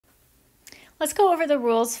Let's go over the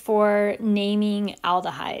rules for naming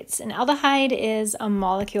aldehydes. An aldehyde is a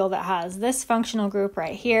molecule that has this functional group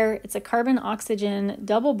right here. It's a carbon-oxygen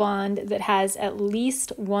double bond that has at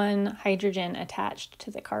least one hydrogen attached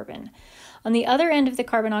to the carbon. On the other end of the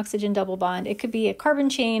carbon-oxygen double bond, it could be a carbon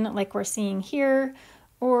chain like we're seeing here,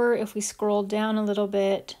 or if we scroll down a little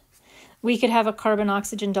bit, we could have a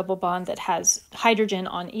carbon-oxygen double bond that has hydrogen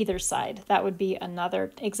on either side. That would be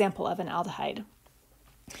another example of an aldehyde.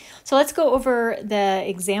 So let's go over the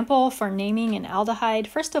example for naming an aldehyde.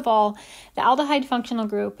 First of all, the aldehyde functional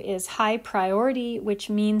group is high priority, which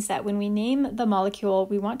means that when we name the molecule,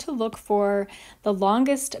 we want to look for the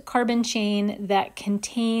longest carbon chain that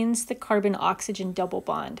contains the carbon-oxygen double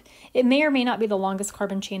bond. It may or may not be the longest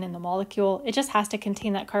carbon chain in the molecule. It just has to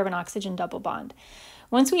contain that carbon-oxygen double bond.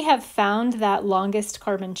 Once we have found that longest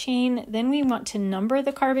carbon chain, then we want to number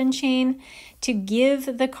the carbon chain to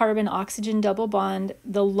give the carbon-oxygen double bond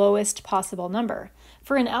the lowest possible number.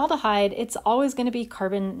 For an aldehyde, it's always going to be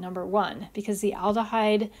carbon number 1 because the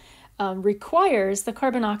aldehyde requires the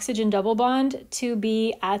carbon-oxygen double bond to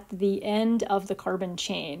be at the end of the carbon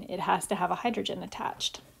chain. It has to have a hydrogen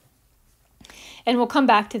attached. And we'll come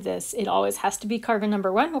back to this. It always has to be carbon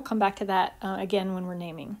number 1. We'll come back to that again when we're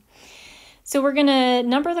naming. So we're going to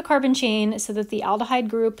number the carbon chain so that the aldehyde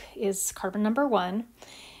group is carbon number 1.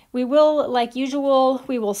 We will, like usual,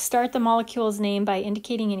 we will start the molecule's name by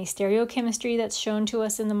indicating any stereochemistry that's shown to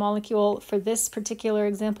us in the molecule. For this particular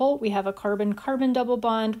example, we have a carbon-carbon double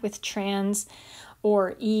bond with trans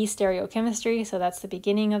or E stereochemistry, so that's the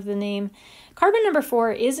beginning of the name. Carbon number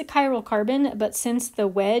 4 is a chiral carbon, but since the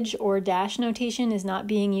wedge or dash notation is not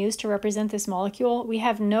being used to represent this molecule, we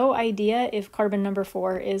have no idea if carbon number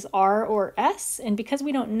 4 is R or S, and because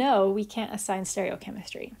we don't know, we can't assign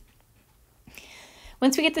stereochemistry.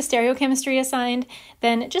 Once we get the stereochemistry assigned,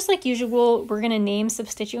 then just like usual, we're going to name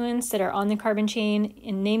substituents that are on the carbon chain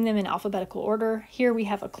and name them in alphabetical order. Here we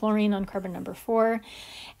have a chlorine on carbon number 4.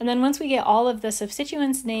 And then once we get all of the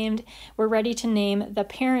substituents named, we're ready to name the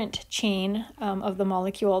parent chain of the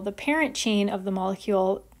molecule. The parent chain of the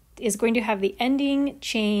molecule is going to have the ending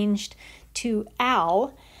changed to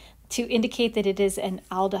al to indicate that it is an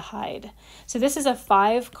aldehyde. So this is a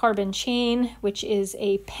 5-carbon chain, which is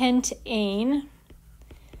a pentane.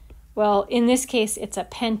 Well, in this case, it's a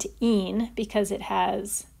pentene because it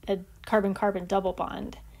has a carbon-carbon double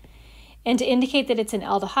bond. And to indicate that it's an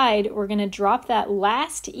aldehyde, we're going to drop that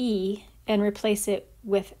last E and replace it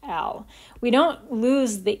with al. We don't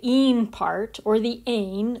lose the ene part or the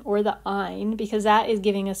ane or the ine because that is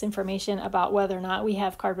giving us information about whether or not we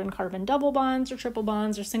have carbon-carbon double bonds or triple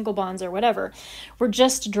bonds or single bonds or whatever. We're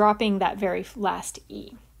just dropping that very last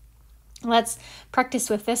E. Let's practice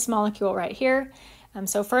with this molecule right here.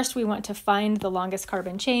 So first we want to find the longest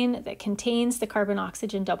carbon chain that contains the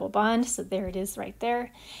carbon-oxygen double bond. So there it is right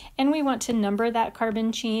there. And we want to number that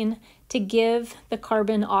carbon chain to give the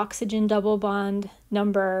carbon-oxygen double bond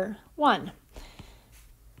number 1.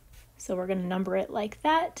 So we're going to number it like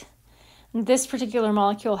that. This particular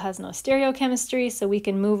molecule has no stereochemistry, so we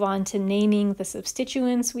can move on to naming the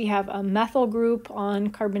substituents. We have a methyl group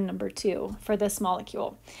on carbon number 2 for this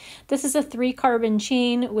molecule. This is a 3-carbon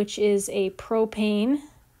chain, which is a propane.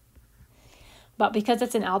 But because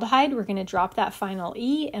it's an aldehyde, we're going to drop that final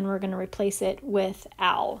E and we're going to replace it with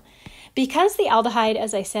al. Because the aldehyde,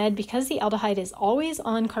 as I said, because the aldehyde is always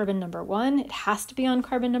on carbon number 1, it has to be on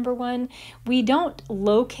carbon number 1, we don't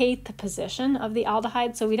locate the position of the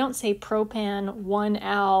aldehyde. So we don't say propan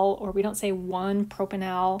 1-al or we don't say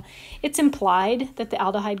 1-propanal. It's implied that the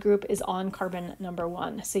aldehyde group is on carbon number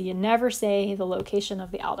 1. So you never say the location of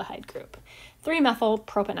the aldehyde group.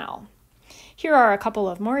 3-methyl-propanal. Here are a couple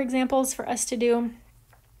of more examples for us to do.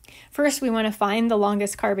 First, we want to find the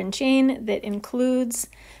longest carbon chain that includes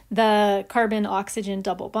the carbon-oxygen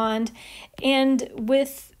double bond. And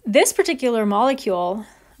with this particular molecule,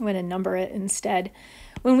 I'm going to number it instead.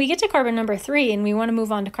 When we get to carbon number 3 and we want to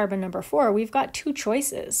move on to carbon number 4, we've got 2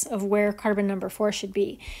 choices of where carbon number 4 should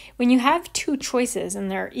be. When you have 2 choices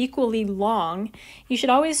and they're equally long, you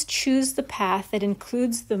should always choose the path that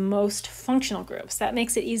includes the most functional groups. That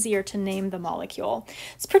makes it easier to name the molecule.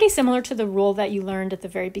 It's pretty similar to the rule that you learned at the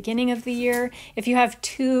very beginning of the year. If you have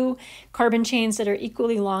 2 carbon chains that are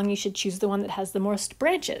equally long, you should choose the one that has the most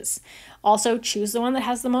branches. Also, choose the one that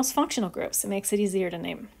has the most functional groups. It makes it easier to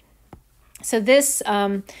name. So this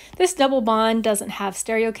double bond doesn't have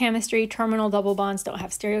stereochemistry. Terminal double bonds don't have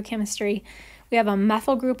stereochemistry. We have a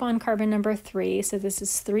methyl group on carbon number 3. So this is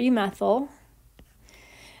 3-methyl.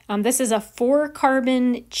 This is a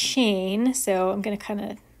 4-carbon chain. So I'm going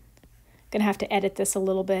to have to edit this a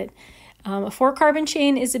little bit. A 4-carbon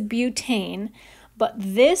chain is a butane. but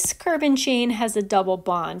this carbon chain has a double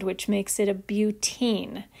bond, which makes it a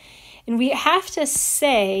butene. And we have to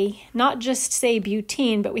say, not just say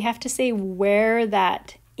butene, but we have to say where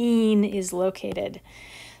that ene is located.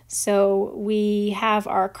 So we have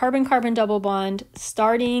our carbon-carbon double bond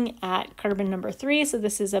starting at carbon number 3. So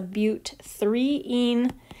this is a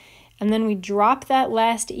but3-ene. And then we drop that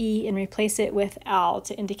last E and replace it with al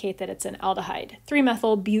to indicate that it's an aldehyde.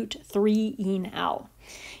 3-methyl-but3-ene-al.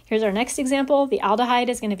 Here's our next example. The aldehyde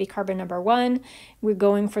is going to be carbon number 1. We're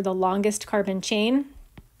going for the longest carbon chain.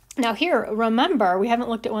 Now here, remember, we haven't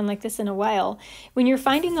looked at one like this in a while. When you're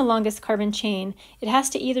finding the longest carbon chain, it has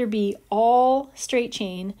to either be all straight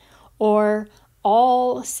chain or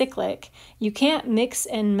all cyclic. You can't mix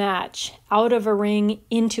and match out of a ring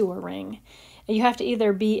into a ring. You have to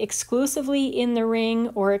either be exclusively in the ring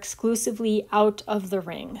or exclusively out of the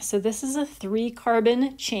ring. So this is a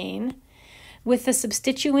 3-carbon chain with the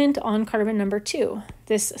substituent on carbon number 2.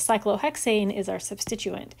 This cyclohexane is our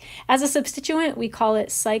substituent. As a substituent, we call it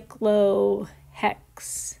cyclohexol.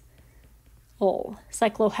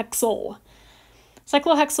 Cyclohexol.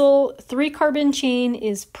 Cyclohexol 3-carbon chain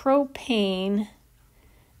is propane,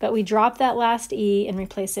 but we drop that last E and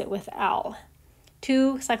replace it with al.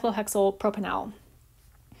 2-cyclohexyl propanal.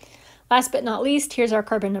 Last but not least, here's our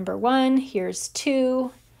carbon number 1. Here's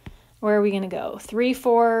 2. Where are we going to go?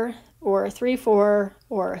 3-4 or 3-4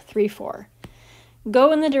 or 3-4.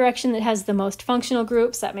 Go in the direction that has the most functional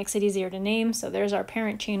groups. That makes it easier to name. So there's our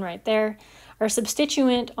parent chain right there. Our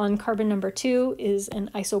substituent on carbon number 2 is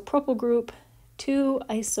an isopropyl group.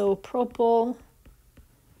 2-isopropyl.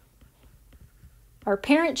 Our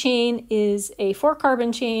parent chain is a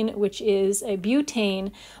 4-carbon chain, which is a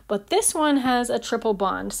butane, but this one has a triple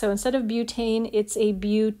bond. So instead of butane, it's a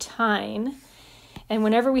butyne. And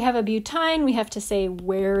whenever we have a butyne, we have to say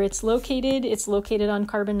where it's located. It's located on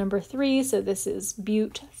carbon number 3, so this is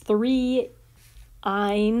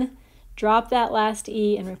but3-ine. Drop that last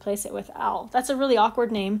E and replace it with al. That's a really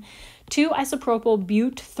awkward name. 2-isopropyl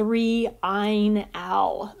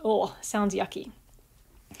but3-ine-al. Oh, sounds yucky.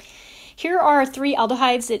 Here are 3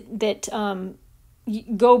 aldehydes that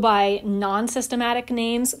go by non-systematic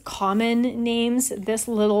names, common names. This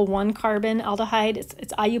little 1-carbon aldehyde,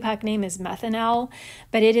 its IUPAC name is methanal,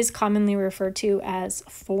 but it is commonly referred to as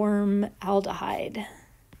formaldehyde.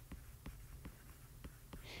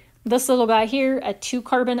 This little guy here, a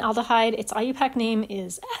 2-carbon aldehyde, its IUPAC name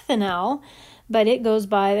is ethanal, but it goes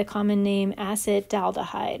by the common name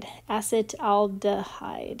acetaldehyde.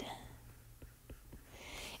 Acetaldehyde.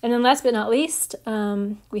 And then last but not least,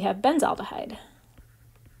 we have benzaldehyde.